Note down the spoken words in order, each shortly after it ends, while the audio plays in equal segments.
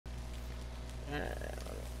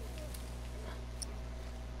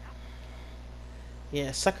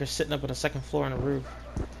Yeah, sucker's sitting up on the second floor on the roof.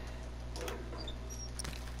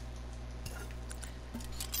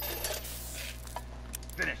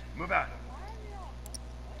 Finished. Move out.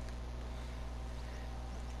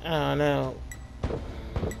 I don't know.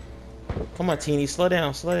 Come on, teeny, slow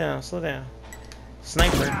down, slow down, slow down.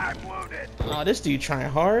 Sniper. I'm wounded. Oh, this dude trying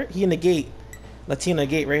hard. He in the gate. Latina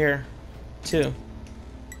gate right here. Two.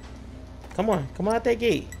 Come on out that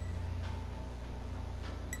gate.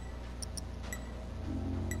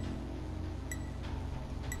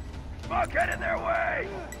 Smoke headed their way.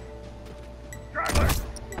 Driver.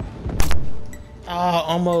 Oh,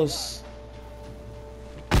 almost.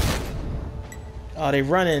 Oh, they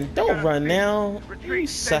running. Don't run now. You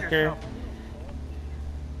sucker.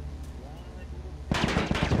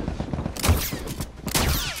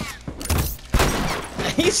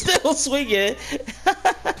 He's still swinging.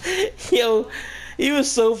 Yo, he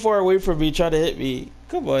was so far away from me trying to hit me.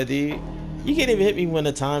 Come on, dude. You can't even hit me when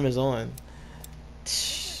the time is on.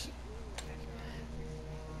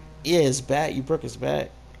 Yeah, his back. You broke his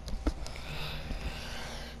back.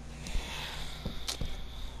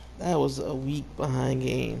 That was a weak behind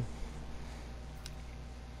game.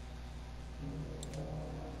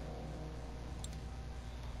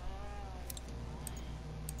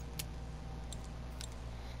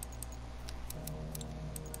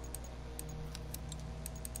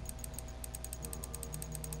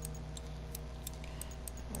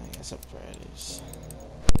 I guess I'm Fridays.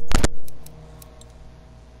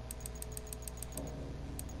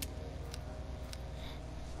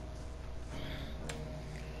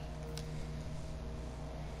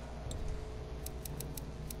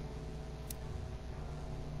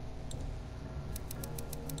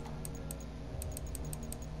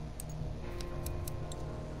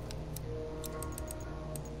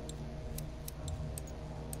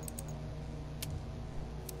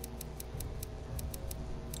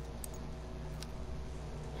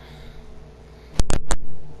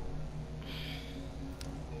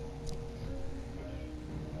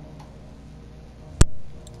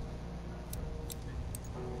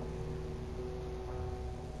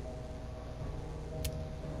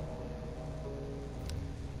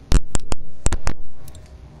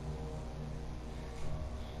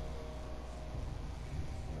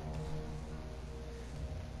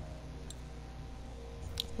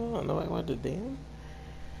 I don't know. I want to damn.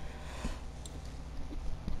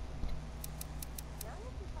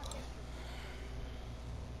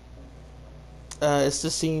 It's the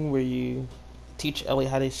scene where you teach Ellie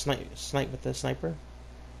how to snipe with the sniper.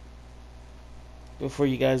 Before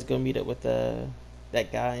you guys go meet up with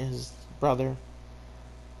that guy and his brother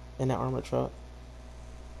in that armored truck.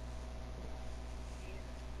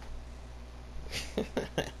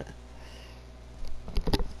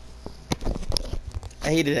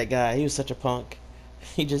 I hated that guy. He was such a punk.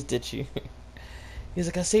 He just ditched you. He's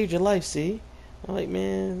like, I saved your life, see? I'm like,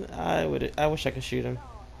 man, I wish I could shoot him.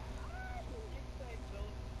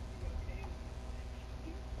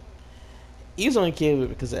 He was only killed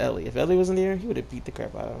because of Ellie. If Ellie wasn't there, he would have beat the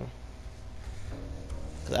crap out of him.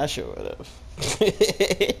 Cause I sure would have.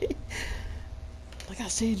 Like, I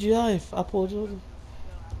saved your life. I pulled you over.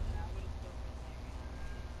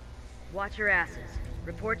 Watch your asses.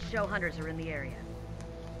 Reports show hunters are in the area.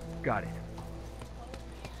 Got it.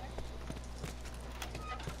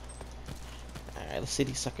 Alright, let's see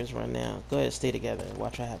these suckers run now. Go ahead, stay together.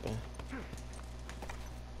 Watch what happens.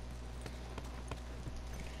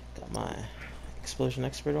 Got my explosion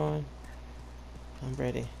expert on. I'm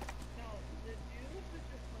ready.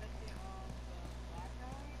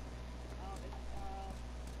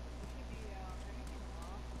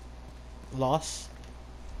 Lost?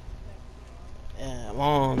 Yeah, a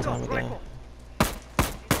long time ago.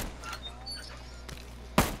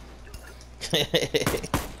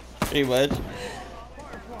 Pretty much.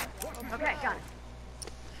 Okay, got it.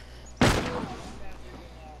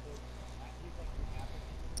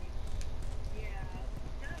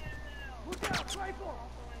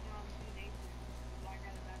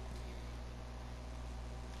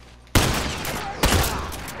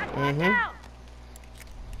 Mm-hmm.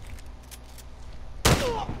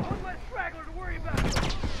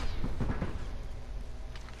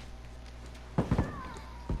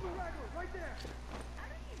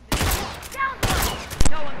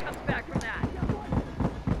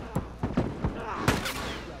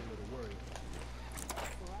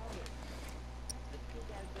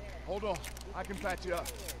 Hold on, I can patch you up.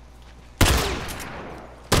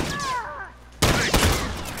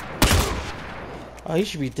 Oh, he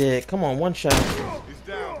should be dead. Come on, one shot. He's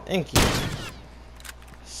down. Thank you.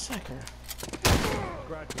 Sucker.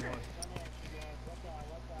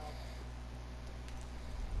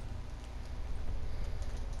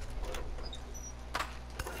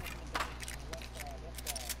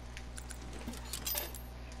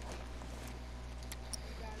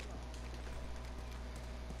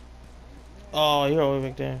 Oh, you're all the way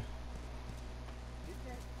back there.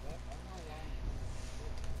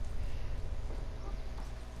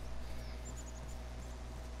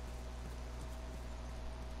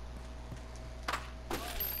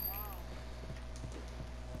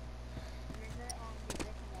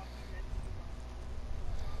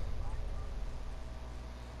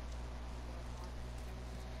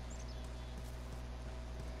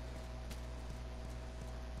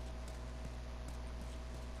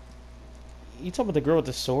 You talking about the girl with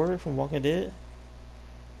the sword from Walking Dead?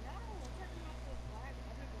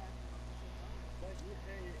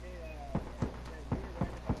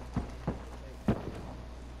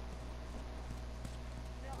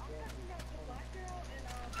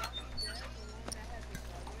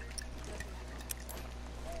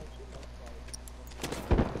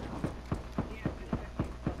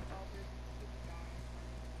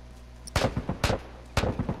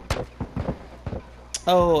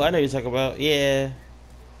 Oh, I know what you're talking about. Yeah.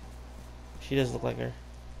 She does look like her.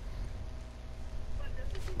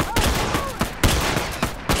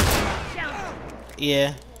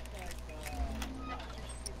 Yeah.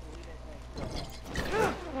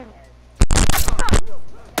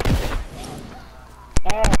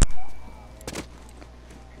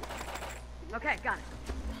 Okay, got it.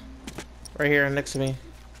 Right here next to me.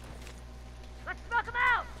 Let's smoke him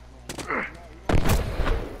out!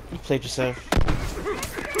 You played yourself.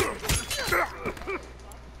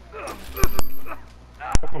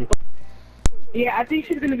 Yeah, I think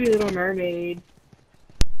she's gonna be Little Mermaid.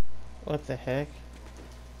 What the heck?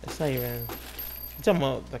 It's not even... You talking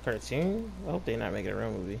about the cartoon? I hope they're not making a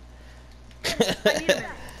real movie. I need a minute.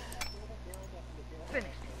 Finished.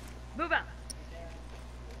 Move out.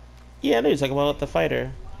 Yeah, I know you're talking about the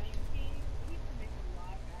fighter.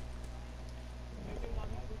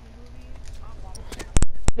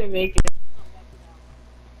 They make it.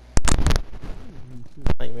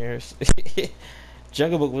 Nightmares.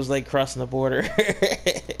 Jungle Book was like crossing the border.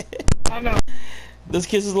 I know. This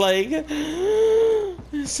kid's is like,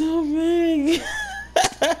 it's so big.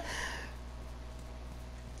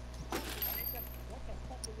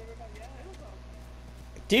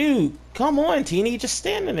 Dude, come on, Teeny, just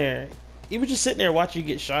standing there. You were just sitting there watching you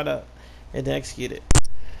get shot up and then executed.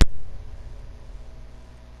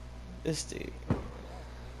 This dude.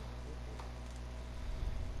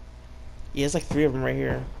 Yeah, it's like 3 of them right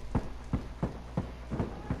here.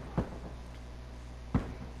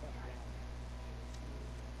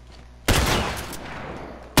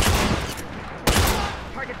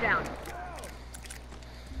 Target down.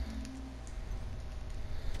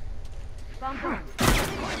 Bombs on.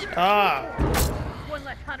 Ah! One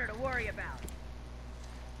less hunter to worry about.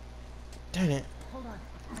 Darn it. Hold on.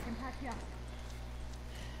 I can patch you up.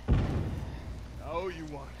 Oh, you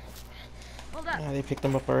want it. Hold up. Ah, they picked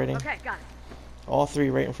them up already. Okay, got it. All 3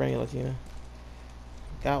 right in front of you, Latina.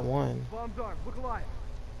 Got one. Bomb's armed. Look alive.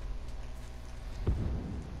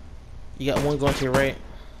 You got one going to your right.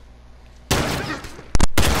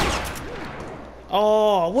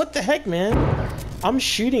 Oh, what the heck, man? I'm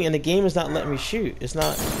shooting and the game is not letting me shoot. It's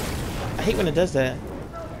not... I hate when it does that.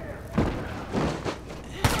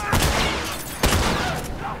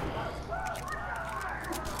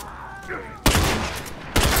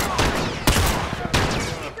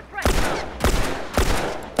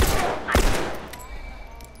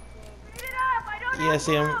 Yeah,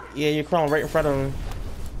 see him. Yeah, you're crawling right in front of him.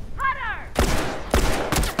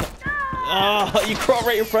 Oh, you crawl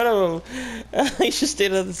right in front of him. You should stay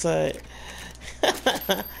to the other side.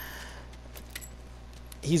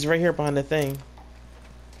 He's right here behind the thing.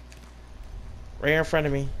 Right here in front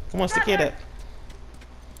of me. Come on, stick it up.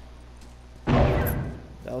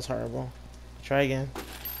 That was horrible. Try again.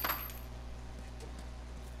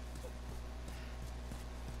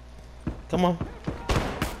 Come on.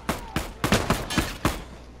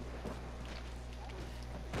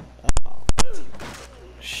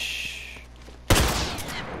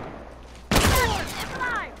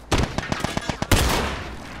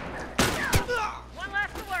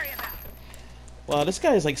 Wow, this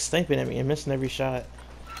guy is like sniping at me and missing every shot.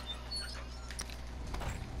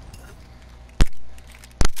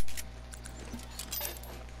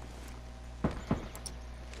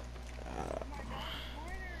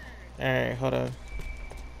 Alright, hold on.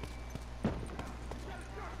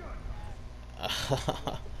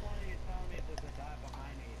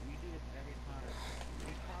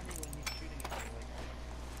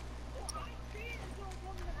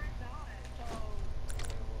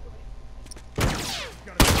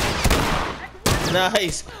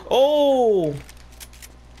 Nice. Oh.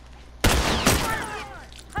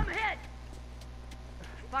 I'm hit.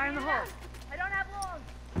 Fire in the hole. I don't have long.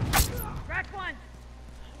 Crack one.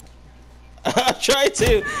 I tried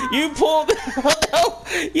to. You pulled. Oh, no,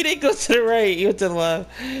 you didn't go to the right. You went to the left.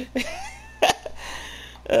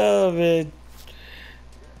 Oh man.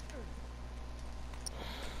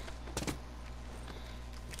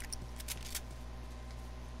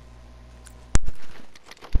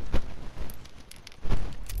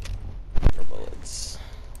 For bullets.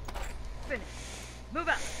 Finish. Move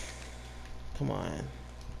up. Come on.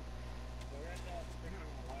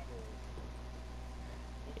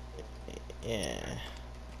 Yeah.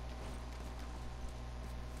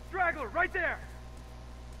 Straggler, right there.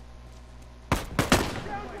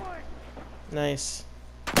 Nice.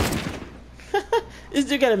 This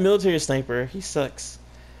dude got a military sniper. He sucks.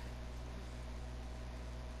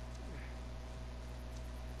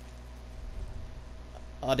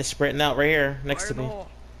 Oh, they're sprinting out right here next to me.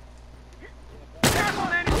 Careful,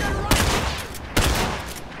 man, he's gonna run.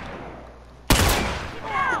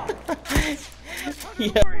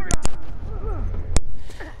 Yep.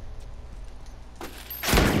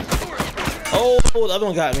 Oh, the other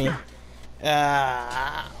one got me.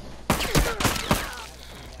 Ah.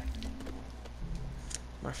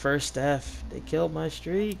 My first death. They killed my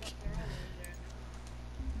streak.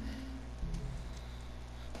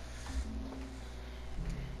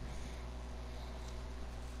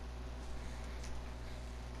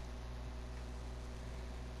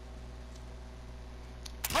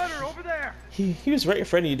 Hunter, over there. He was right in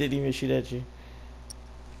front of you, didn't even shoot at you.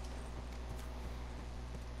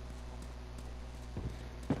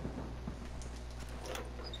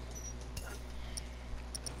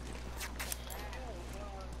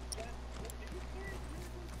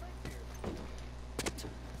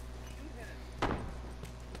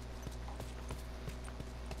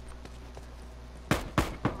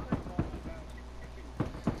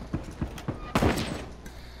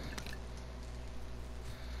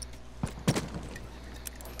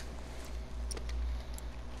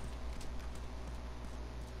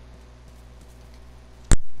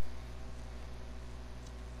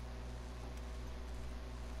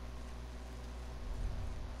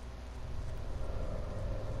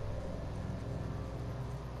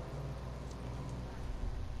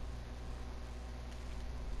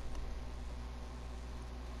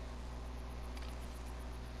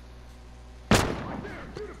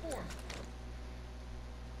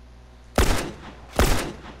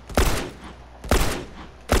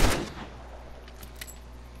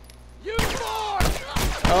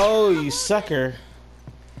 Oh, you sucker.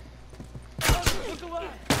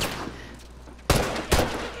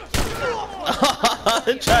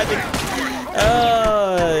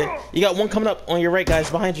 You got one coming up on your right, guys,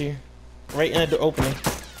 behind you. Right in the opening.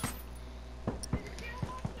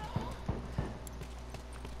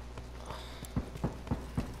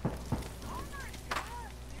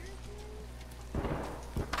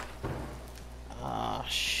 Ah,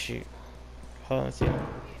 shoot. Hold on, let's see.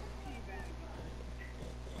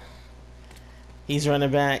 He's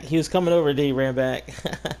running back. He was coming over, then he ran back.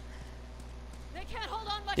 They can't hold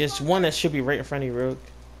on much There's longer. one that should be right in front of you, Rogue.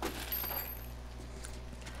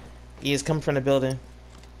 He is coming from the building.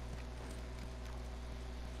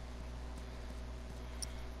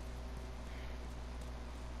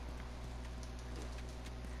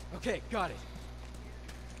 Okay, got it.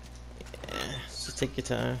 Yeah, just take your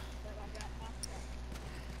time.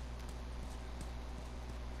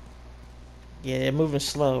 Yeah, they're moving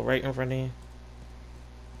slow right in front of you.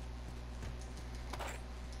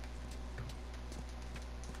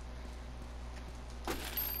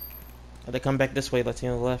 Oh, they come back this way, let's see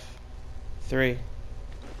on the left. 3. One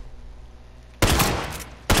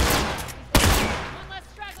less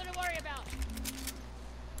straggler to worry about.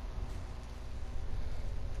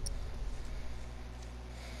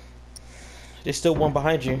 There's still one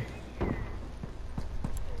behind you.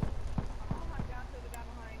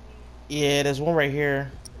 Yeah, there's one right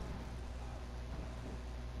here.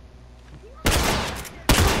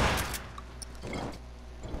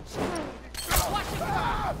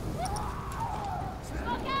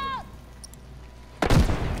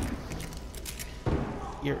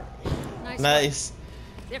 You're nice.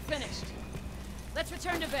 They're finished. Let's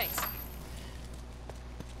return to base.